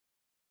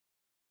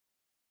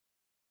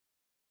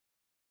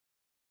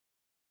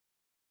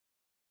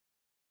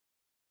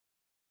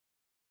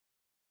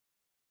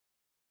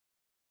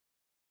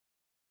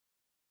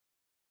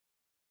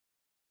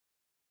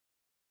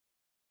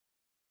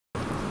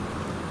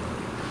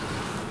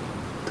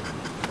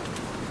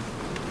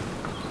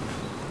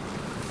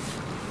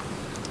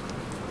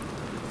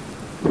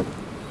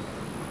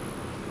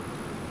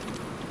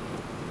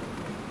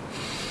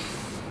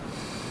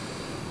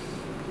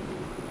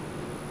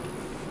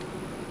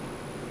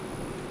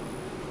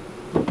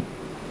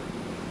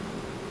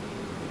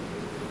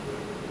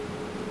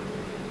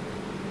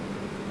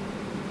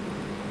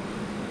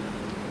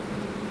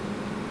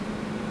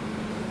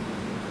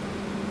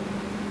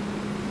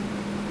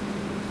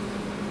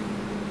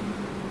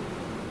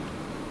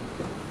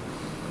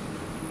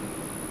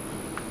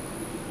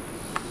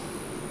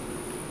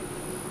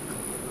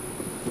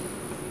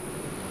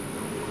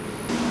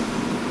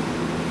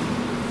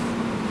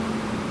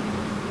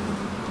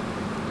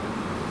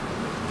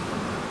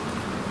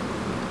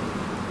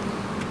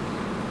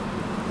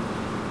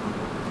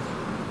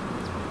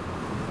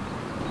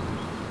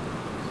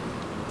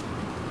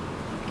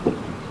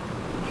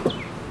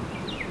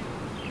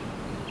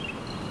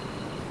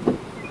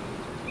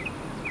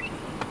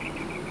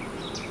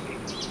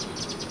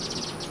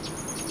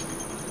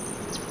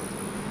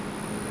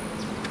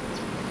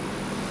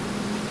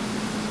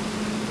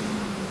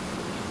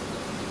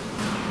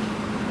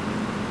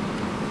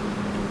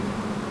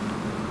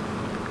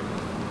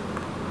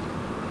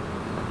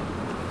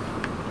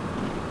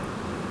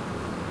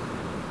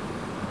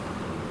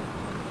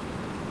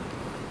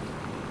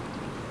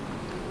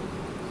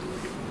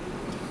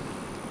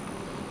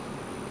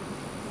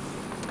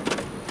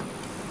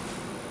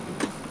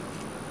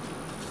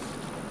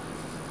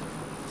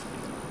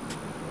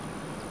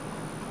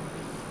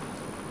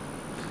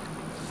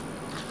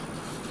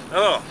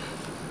Hello,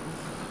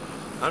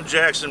 I'm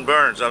Jackson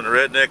Burns. I'm the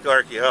Redneck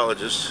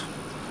Archaeologist,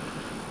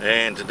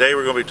 and today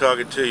we're going to be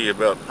talking to you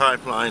about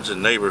pipelines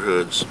in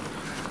neighborhoods.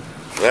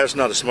 That's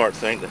not a smart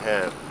thing to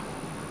have.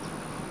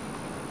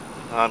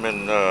 I'm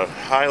in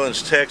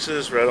Highlands,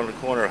 Texas, right on the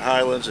corner of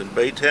Highlands and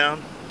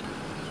Baytown,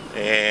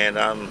 and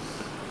I'm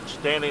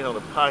standing on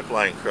a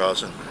pipeline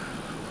crossing,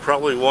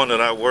 probably one that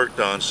I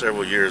worked on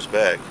several years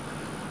back.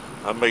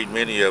 I made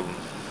many of them.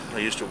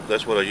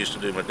 That's what I used to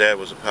do. My dad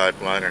was a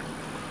pipeliner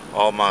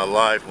all my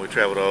life, and we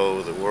traveled all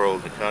over the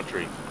world, the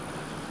country,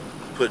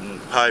 putting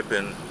pipe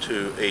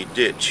into a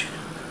ditch.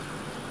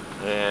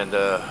 And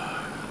as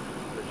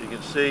you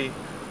can see,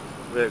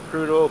 we have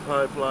crude oil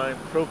pipeline,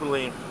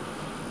 propylene.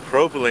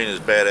 Propylene is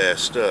badass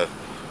stuff.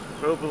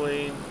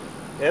 Propylene,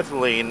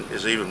 ethylene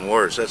is even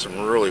worse. That's some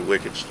really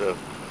wicked stuff.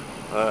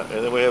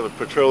 And then we have a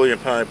petroleum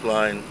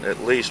pipeline,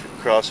 at least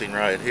crossing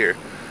right here.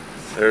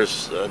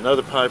 There's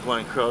another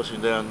pipeline crossing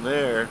down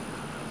there,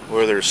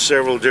 where there's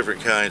several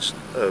different kinds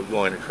of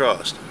going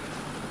across.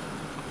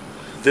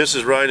 This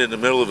is right in the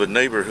middle of a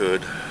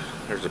neighborhood.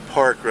 There's a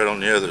park right on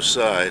the other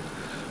side,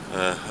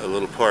 a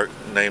little park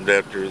named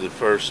after the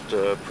first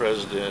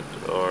president,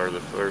 or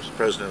the first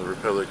president of the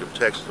Republic of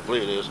Texas, I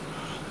believe it is,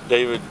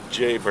 David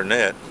J.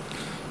 Burnett,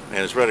 and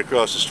it's right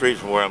across the street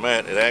from where I'm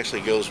at. It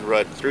actually goes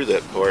right through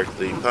that park,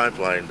 the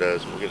pipeline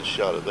does. We'll get a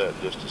shot of that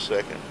in just a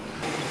second.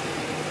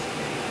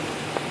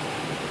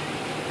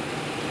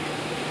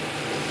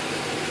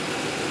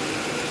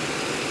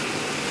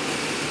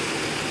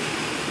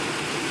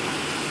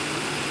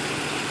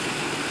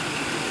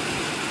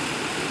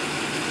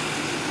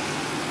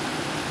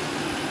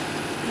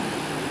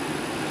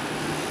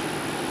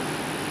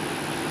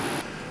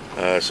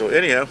 So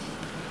anyhow,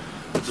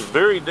 it's a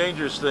very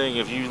dangerous thing.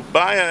 If you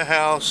buy a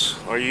house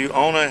or you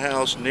own a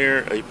house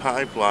near a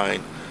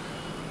pipeline,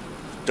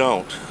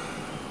 don't,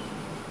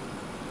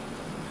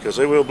 because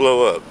they will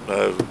blow up.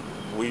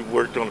 We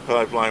worked on a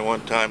pipeline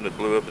one time that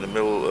blew up in the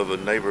middle of a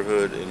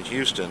neighborhood in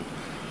Houston,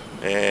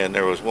 and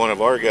there was one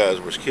of our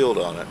guys was killed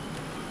on it.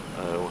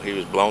 He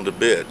was blown to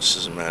bits,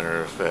 as a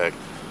matter of fact.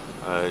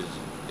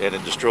 And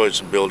it destroyed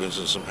some buildings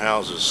and some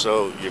houses.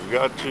 So you've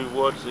got to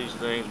watch these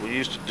things. We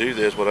used to do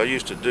this. What I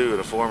used to do in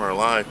a former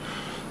life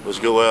was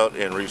go out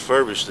and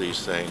refurbish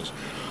these things.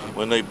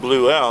 When they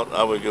blew out,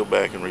 I would go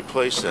back and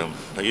replace them.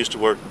 I used to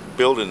work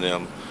building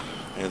them,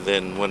 and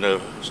then when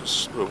the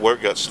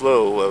work got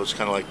slow, I was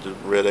kind of like the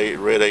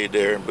Red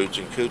Adair and Boots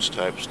and Coots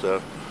type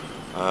stuff.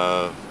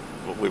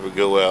 We would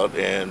go out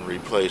and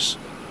replace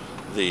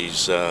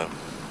these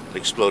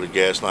exploded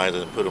gas lines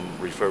and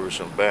refurbish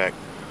them back.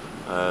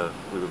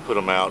 We would put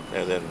them out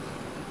and then,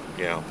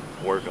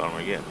 work on them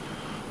again.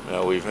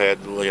 We've had,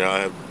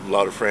 I have a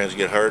lot of friends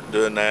get hurt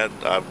doing that.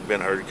 I've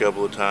been hurt a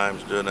couple of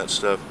times doing that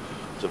stuff.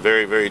 It's a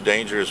very, very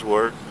dangerous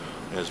work,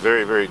 and it's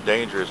very, very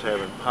dangerous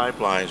having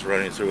pipelines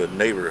running through a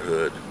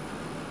neighborhood.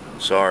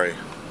 Sorry,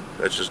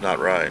 that's just not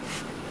right.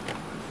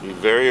 Be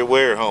very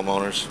aware,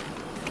 homeowners.